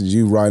affected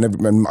you, Ryan,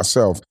 and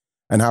myself,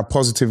 and how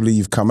positively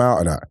you've come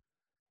out of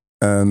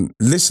that.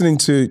 Listening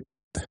to,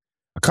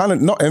 kind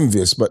of not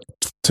envious, but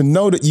to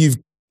know that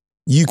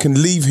you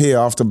can leave here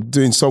after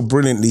doing so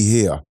brilliantly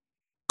here,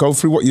 go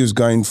through what you was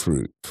going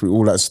through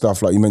all that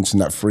stuff, like you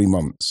mentioned, that 3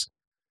 months,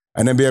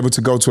 and then be able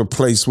to go to a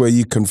place where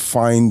you can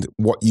find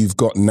what you've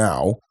got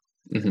now,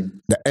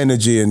 the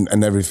energy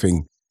and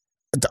everything.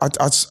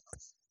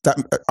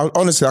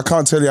 Honestly, I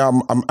can't tell you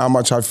how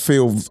much I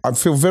feel. I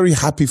feel very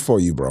happy for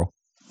you, bro.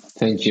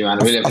 Thank you, man.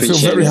 I really appreciate it.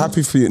 I feel very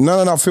happy for you.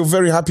 No, I feel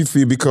very happy for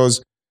you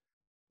because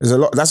there's a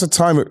lot. That's a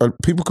time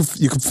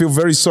you can feel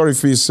very sorry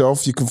for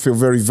yourself. You can feel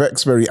very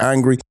vexed, very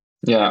angry.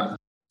 Yeah.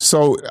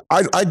 So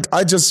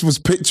I just was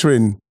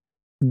picturing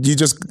you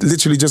just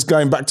literally just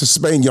going back to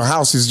Spain. Your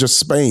house is just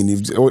Spain.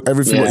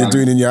 Everything what you're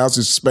doing in your house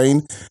is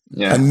Spain.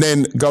 Yeah. And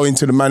then going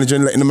to the manager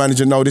and letting the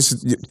manager know this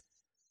is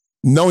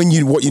knowing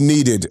what you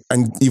needed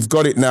and you've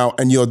got it now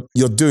and you're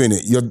doing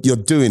it. You're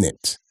doing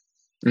it.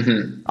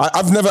 Mm-hmm.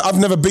 I've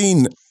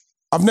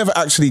never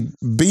actually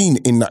been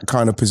in that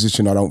kind of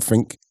position. I don't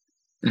think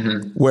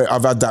where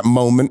I've had that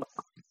moment,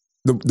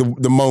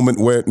 the moment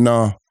where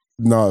no,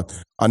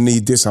 I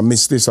need this, I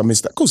miss this, I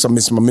miss that. Of course, I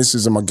miss my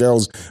missus and my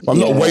girls. I'm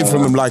not away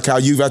from them like how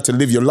you've had to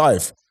live your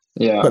life.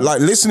 Yeah. But like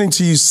listening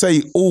to you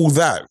say all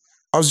that,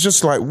 I was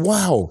just like,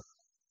 wow.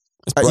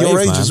 At your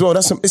age as well,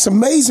 it's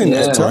amazing.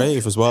 It's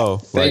brave as well.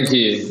 Thank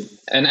you.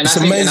 And I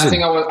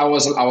think I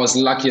was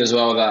lucky as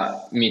well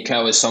that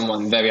Mikel is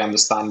someone very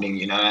understanding,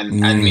 you know,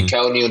 and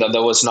Mikel knew that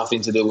there was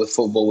nothing to do with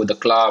football, with the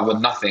club, with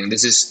nothing.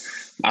 This is,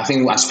 I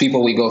think as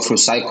people, we go through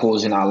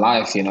cycles in our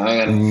life, you know,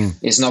 and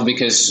it's not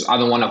because I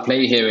don't want to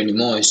play here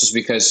anymore. It's just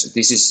because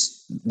this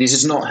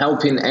is not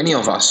helping any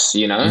of us,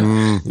 you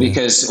know,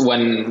 because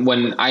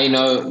when I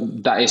know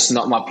that it's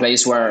not my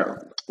place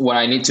where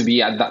I need to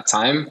be at that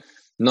time,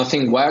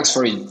 nothing works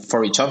for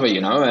each other, you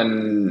know,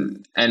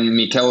 and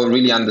Mikel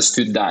really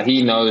understood that.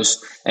 He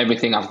knows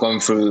everything I've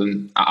gone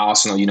through at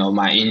Arsenal, you know,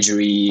 my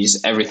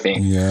injuries,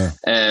 everything,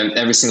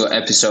 every single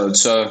episode.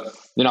 So,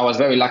 you know, I was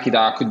very lucky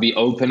that I could be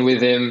open with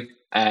him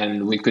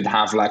and we could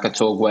have like a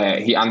talk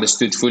where he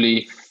understood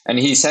fully. And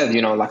he said,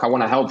 you know, like, I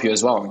want to help you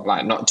as well,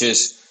 like not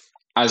just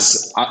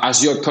as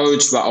your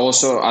coach, but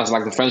also as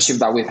like the friendship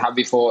that we've had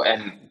before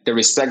and the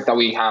respect that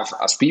we have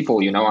as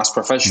people, you know, as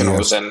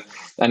professionals. Yes.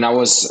 And I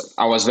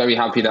was very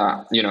happy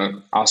that, you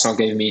know, Arsenal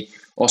gave me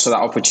also that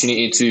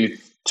opportunity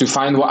to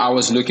find what I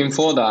was looking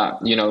for, that,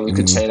 you know, we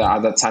could say that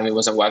at that time it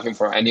wasn't working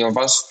for any of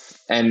us.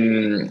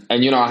 And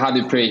you know, I had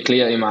it pretty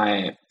clear in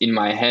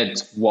my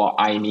head what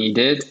I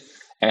needed.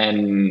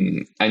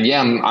 And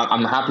yeah,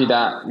 I'm happy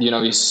that, you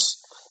know,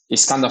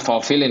 it's kind of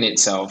fulfilling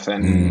itself,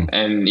 and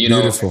you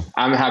know, beautiful.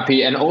 I'm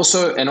happy, and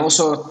also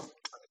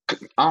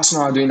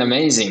Arsenal are doing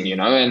amazing, you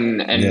know, and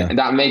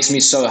that makes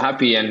me so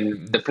happy.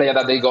 And the player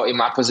that they got in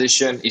my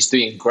position is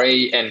doing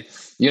great, and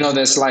you know,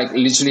 there's like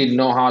literally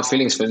no hard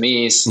feelings for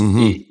me.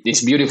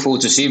 It's beautiful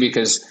to see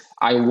because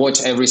I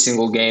watch every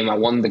single game. I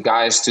want the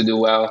guys to do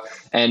well,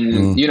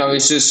 and you know,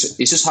 it's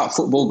just how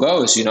football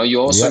goes. You know, you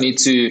also need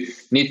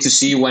to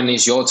see when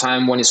is your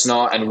time, when it's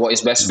not, and what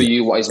is best for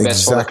you, what is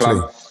best for the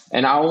club.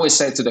 And I always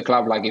say to the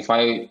club, like, if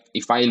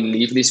I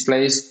leave this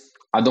place,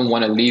 I don't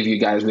want to leave you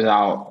guys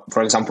without,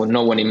 for example,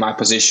 no one in my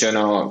position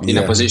or in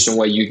a position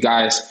where you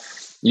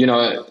guys, you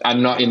know, are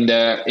not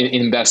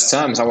in best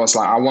terms. I was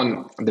like, I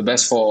want the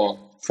best for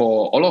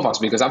all of us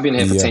because I've been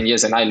here for 10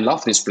 years and I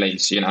love this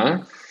place, you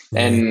know,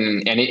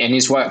 and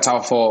it's worked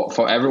out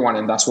for everyone.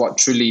 And that's what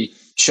truly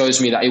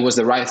shows me that it was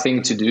the right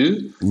thing to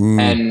do.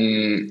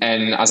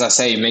 And as I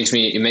say, it makes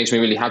me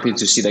really happy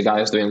to see the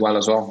guys doing well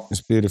as well.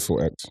 It's beautiful,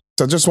 Héctor.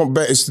 So I just want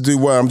Betis to do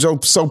well.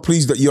 I'm so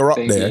pleased that you're up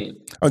there.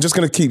 I'm just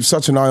going to keep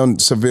such an eye on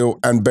Seville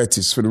and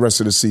Betis for the rest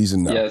of the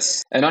season now.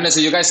 Yes. And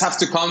honestly, you guys have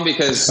to come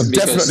because... I'm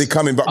definitely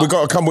coming, but we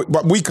got to come.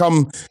 But we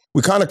kind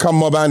of come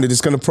mob-handed. It's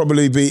going to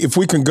probably be, if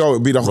we can go, it'll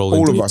be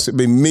all of us. It'll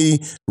be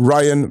me,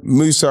 Ryan,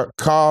 Musa,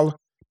 Carl,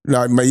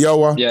 like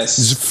Mayowa,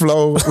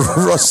 Flo,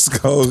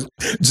 Roscoe,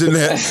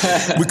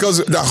 Jeanette,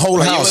 because the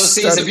whole house. You will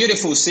see, it's a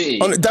beautiful city.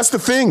 That's the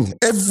thing.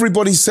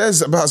 Everybody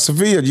says about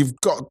Sevilla, you've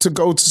got to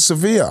go to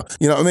Sevilla.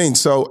 You know what I mean?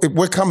 So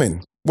we're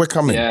coming. We're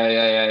coming.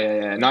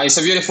 Yeah. No, it's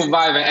a beautiful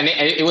vibe, and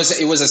it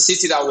was a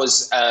city that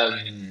was a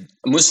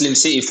Muslim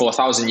city for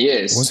 1,000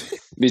 years. Was it?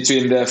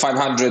 Between the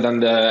 500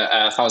 and the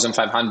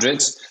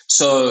 1500s.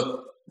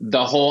 So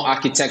the whole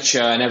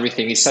architecture and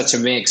everything is such a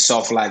mix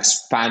of like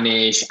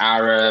Spanish,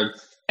 Arab,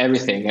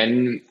 everything.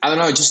 And I don't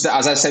know, just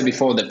as I said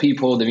before, the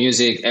people, the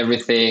music,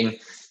 everything,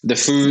 the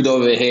food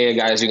over here,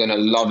 guys, you're going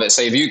to love it.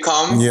 So if you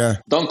come,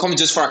 don't come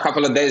just for a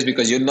couple of days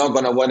because you're not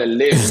going to want to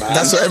live, man.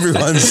 That's what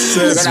everyone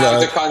says, you're going to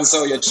have to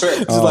cancel your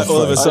trip. It's like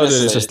all of a sudden,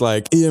 it's just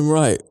like Ian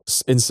Wright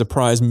in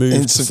surprise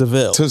move to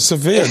Seville. To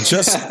Seville,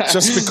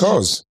 just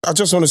because. I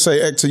just want to say,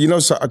 Héctor, you know,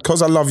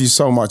 because I love you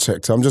so much,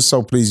 Héctor, I'm just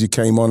so pleased you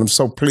came on. I'm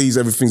so pleased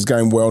everything's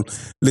going well.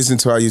 Listen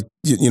to how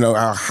you know,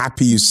 how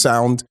happy you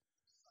sound.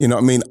 You know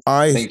what I mean?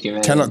 Thank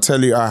you, cannot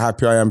tell you how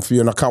happy I am for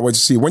you, and I can't wait to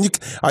see you.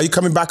 Are you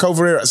coming back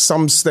over here at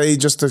some stage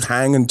just to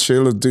hang and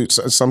chill or do at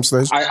some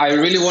stage? I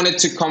really wanted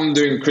to come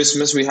during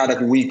Christmas. We had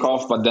a week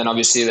off, but then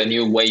obviously the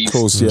new wave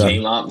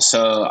came up,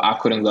 so I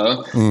couldn't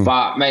go.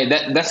 But mate,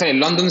 definitely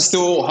London's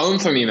still home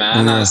for me,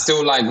 man. I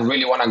still like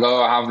really want to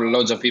go. I have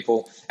loads of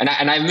people, and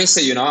I miss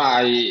it. You know,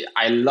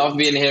 I love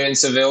being here in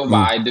Seville,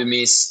 but I do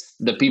miss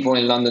the people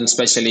in London,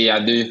 especially. I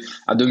do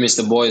miss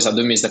the boys. I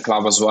do miss the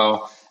club as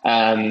well.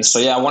 So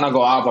yeah, I want to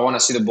go up. I want to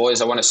see the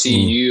boys. I want to see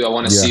you. I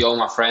want to see all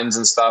my friends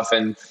and stuff,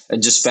 and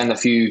just spend a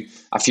few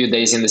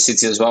days in the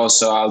city as well.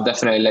 So I'll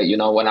definitely let you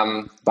know when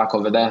I'm back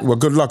over there. Well,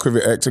 good luck with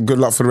it, Héctor. Good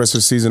luck for the rest of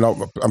the season.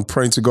 I'm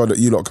praying to God that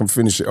you lot can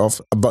finish it off.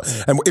 But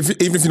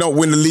even if you don't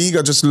win the league,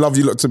 I just love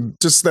you lot to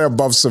just stay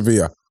above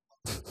Sevilla.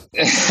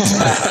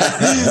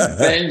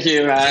 Thank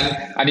you,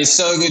 man. And it's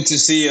so good to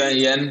see you,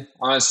 Ian.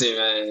 Honestly,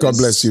 man. God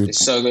bless you.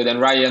 It's so good. And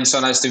Ryan,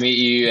 so nice to meet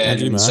you.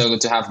 And so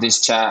good to have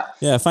this chat.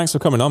 Yeah, thanks for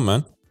coming on,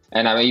 man.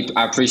 And I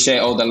appreciate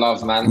all the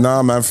love, man.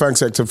 Nah, man.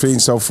 Thanks, Héctor, for being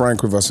so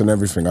frank with us and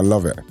everything. I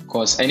love it. Of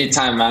course.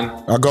 Anytime,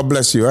 man. God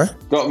bless you, eh?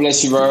 God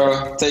bless you,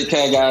 bro. Take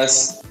care,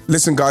 guys.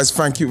 Listen, guys,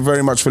 thank you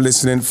very much for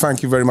listening.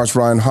 Thank you very much,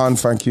 Ryan Hahn.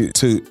 Thank you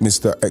to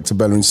Mr. Héctor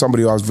Bellerín,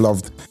 somebody I've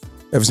loved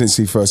ever since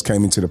he first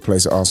came into the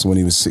place at Arsenal when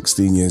he was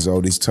 16 years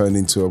old. He's turned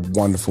into a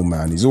wonderful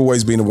man. He's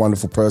always been a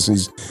wonderful person.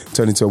 He's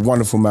turned into a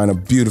wonderful man, a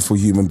beautiful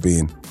human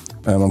being.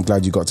 I'm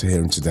glad you got to hear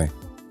him today.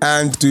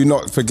 And do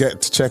not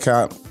forget to check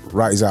out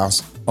Wrighty's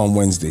House on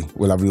Wednesday.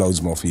 We'll have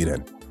loads more for you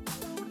then.